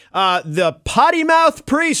The potty mouth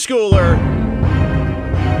preschooler.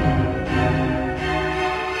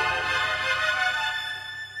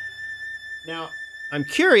 Now, I'm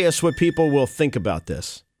curious what people will think about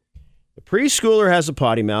this. The preschooler has a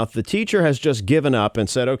potty mouth. The teacher has just given up and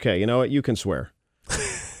said, okay, you know what? You can swear.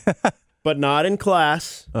 But not in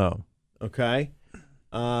class. Oh. Okay.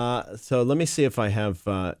 So let me see if I have,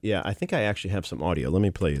 I think I actually have some audio. Let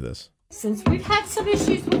me play you this. Since we've had some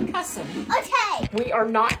issues with cussing, we are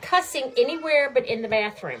not cussing anywhere but in the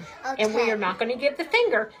bathroom. And we are not going to give the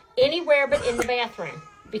finger anywhere but in the bathroom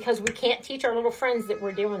because we can't teach our little friends that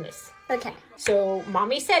we're doing this. Okay. So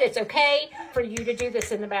Mommy said it's okay for you to do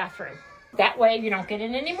this in the bathroom. That way you don't get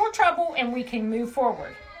in any more trouble and we can move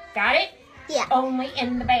forward. Got it? Yeah. Only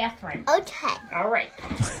in the bathroom. Okay. All right.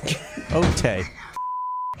 Okay.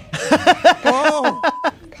 Whoa.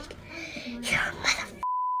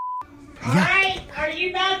 All right. Are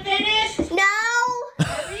you about finished? No.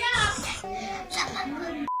 Hurry up.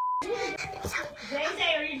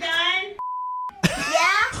 Zay, are you done?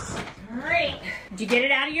 Yeah. Great. Did you get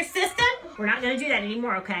it out of your system? We're not going to do that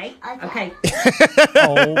anymore, okay? Okay.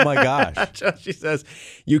 Oh, my gosh. She says,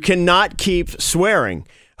 you cannot keep swearing.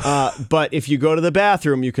 But if you go to the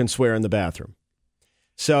bathroom, you can swear in the bathroom.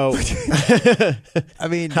 So, I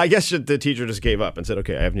mean, I guess the teacher just gave up and said,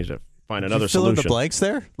 okay, I need to find another fill solution. in the blanks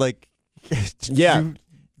there? Like, yeah.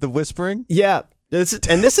 The whispering? Yeah. This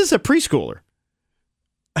is a preschooler.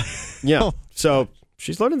 Yeah. So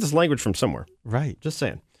she's learning this language from somewhere. Right. Just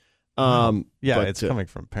saying. Yeah, but, it's coming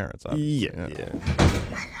from parents. Obviously. Yeah.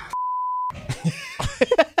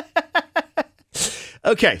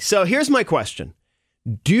 Okay, so here's my question.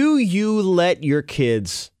 Do you let your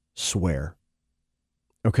kids swear?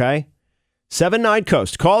 Okay? 79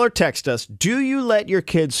 Coast. Call or text us. Do you let your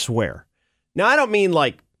kids swear? Now, I don't mean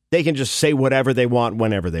like they can just say whatever they want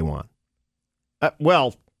whenever they want.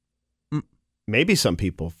 Maybe some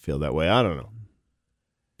people feel that way. I don't know.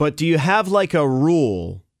 But do you have like a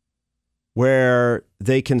rule where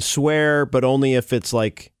they can swear, but only if it's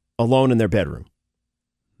like alone in their bedroom?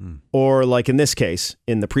 Or like in this case,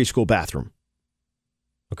 in the preschool bathroom?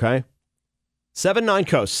 Okay? 79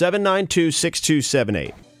 Coast,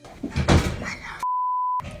 792-6278.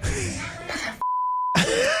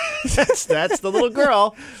 That's the little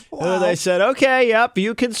girl. Wow. They said, okay, yep,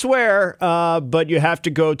 you can swear, but you have to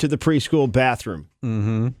go to the preschool bathroom.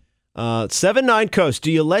 79 Coast,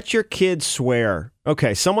 do you let your kids swear?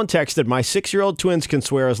 Okay, someone texted, my 6-year-old twins can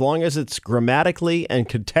swear as long as it's grammatically and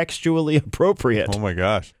contextually appropriate. Oh, my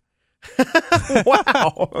gosh.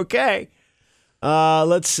 Wow, okay.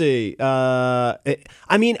 Let's see.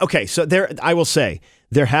 Okay, so I will say,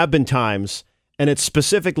 there have been times, and it's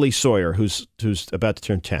specifically Sawyer, who's about to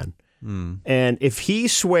turn 10. And if he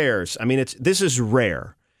swears, this is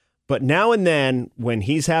rare, but now and then when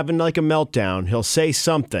he's having like a meltdown, he'll say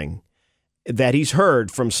something that he's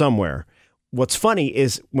heard from somewhere. What's funny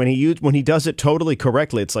is when he does it totally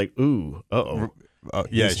correctly, it's like, ooh, uh-oh.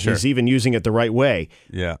 Yeah, sure. He's even using it the right way.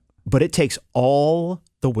 Yeah. But it takes all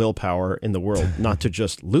the willpower in the world not to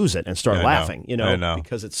just lose it and start laughing, I know.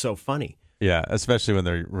 because it's so funny. Yeah, especially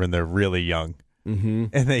when they're really young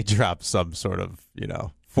and they drop some sort of,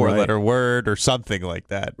 4-letter word or something like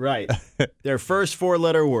that. Right. Their first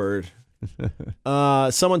 4-letter word.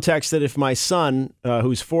 Someone texted, if my son,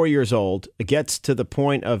 who's 4 years old, gets to the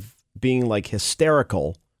point of being like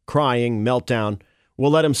hysterical, crying, meltdown, we'll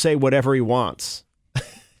let him say whatever he wants.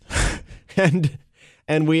 And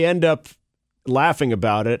we end up laughing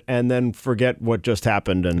about it and then forget what just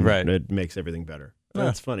happened, and it makes everything better. Yeah.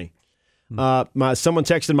 That's funny. Someone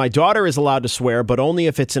texted, my daughter is allowed to swear, but only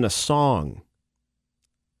if it's in a song.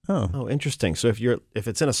 Oh, interesting. So if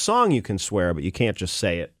it's in a song, you can swear, but you can't just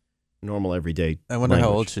say it normal everyday I wonder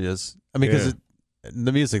language. how old she is. Because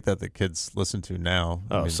the music that the kids listen to now.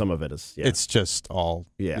 Some of it is. Yeah. It's just all.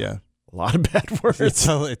 Yeah. A lot of bad words.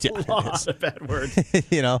 A lot of bad words.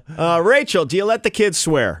 Rachel, do you let the kids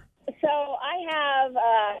swear? So I have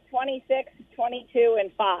 26, 22,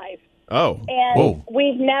 and 5. Oh. And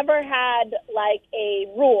we've never had like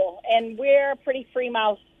a rule, and we're a pretty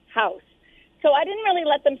free-mouth house. So I didn't really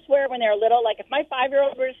let them swear when they were little. Like if my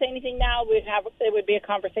 5-year-old were to say anything now, it would be a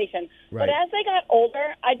conversation. Right. But as they got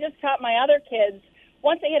older, I just taught my other kids,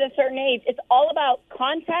 once they hit a certain age, it's all about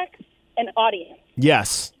context and audience.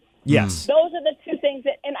 Yes. Yes. Those are the two things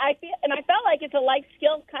that, and I felt like it's a life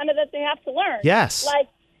skill kind of that they have to learn. Yes. Like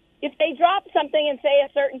if they drop something and say a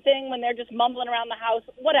certain thing when they're just mumbling around the house,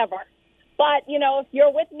 whatever. But, if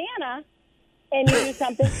you're with Nana and you do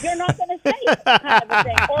something, you're not going to say it kind of a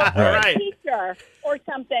thing. Or a teacher or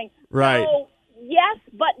something. Right. So yes,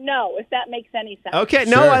 but no, if that makes any sense. Okay,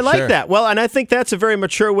 no, Sure, I like sure. that. Well, and I think that's a very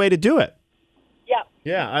mature way to do it. Yep.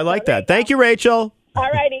 Yeah, I like that. Thank you, Rachel. All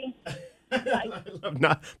righty.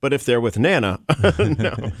 Not, but if they're with Nana,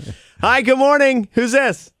 no. Hi, good morning. Who's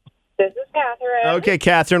this? This is Catherine. Okay,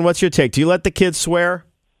 Catherine, what's your take? Do you let the kids swear?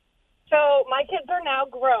 So my kids are now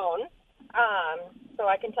grown, so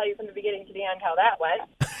I can tell you from the beginning to the end how that went.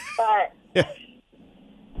 But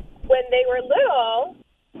when they were little,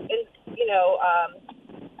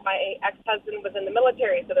 my ex-husband was in the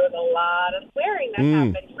military, so there was a lot of swearing that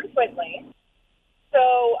happened frequently. So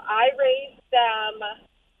I raised them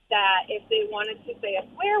that if they wanted to say a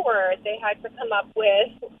swear word, they had to come up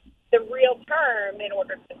with the real term in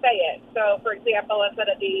order to say it. So, for example, instead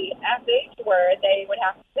of the SH word, they would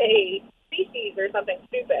have to say species or something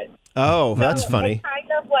stupid. Oh, that's funny. It kind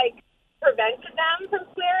of prevented them from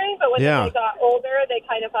swearing, but when they got older, they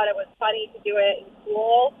kind of thought it was funny to do it in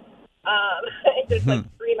school. And just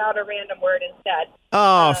scream out a random word instead.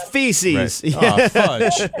 Oh, feces. Right. Yeah. Oh,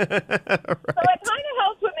 fudge. So it kind of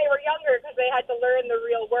helped when they were younger because they had to learn the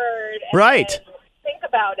real word and Right. then think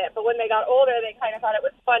about it. But when they got older, they kind of thought it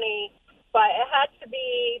was funny. But it had to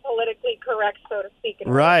be politically correct, so to speak.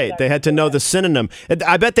 Right. They had to know the synonym.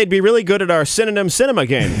 I bet they'd be really good at our synonym cinema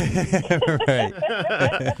game. Right.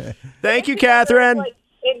 Thank you, Catherine. Like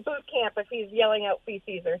in boot camp if he's yelling out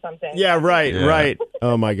feces or something. Yeah, right, Yeah. right.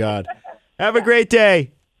 Oh, my God. Have a great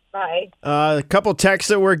day. Bye. A couple texts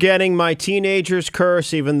that we're getting. My teenagers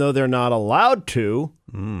curse even though they're not allowed to.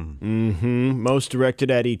 Most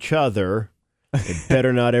directed at each other. It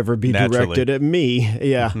better not ever be Naturally. directed at me.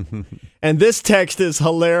 Yeah. And this text is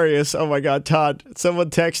hilarious. Oh, my God, Todd. Someone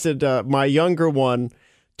texted, my younger one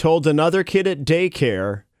told another kid at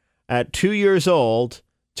daycare at 2 years old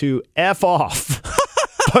to F off.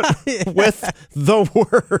 But with the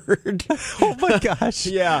word. Oh, my gosh.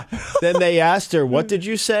 Yeah. Then they asked her, what did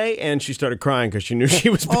you say? And she started crying because she knew she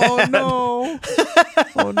was bad. Oh, no.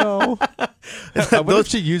 Oh, no. I wonder if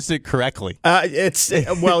she used it correctly.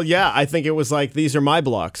 Well, yeah, I think it was like, these are my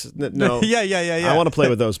blocks. No. Yeah. I want to play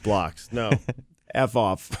with those blocks. No. F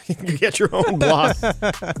off. You get your own block.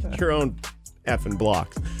 Your own effing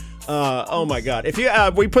blocks. Oh my God! If you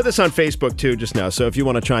we put this on Facebook too just now, so if you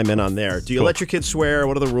want to chime in on there, do you let your kids swear?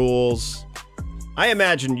 What are the rules? I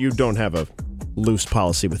imagine you don't have a loose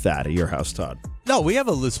policy with that at your house, Todd. No, we have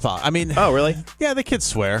a loose policy. I mean, Oh, really? yeah, the kids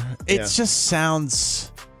swear. It Yeah. just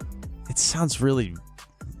sounds. It sounds really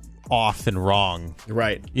off and wrong.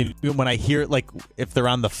 Right. When I hear it, like if they're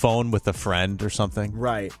on the phone with a friend or something,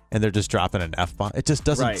 Right. and they're just dropping an F-bomb, it just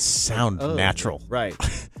doesn't Right. sound Oh, natural. Right.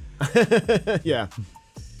 Yeah.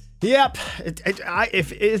 Yep.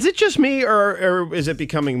 Is it just me, or is it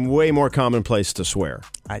becoming way more commonplace to swear?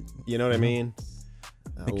 You know what I mean?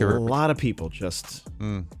 think A you're- lot of people just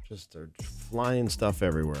are flying stuff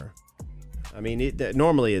everywhere. I mean,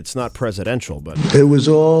 normally it's not presidential, but It was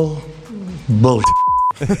all bullshit.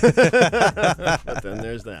 but then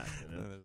there's that.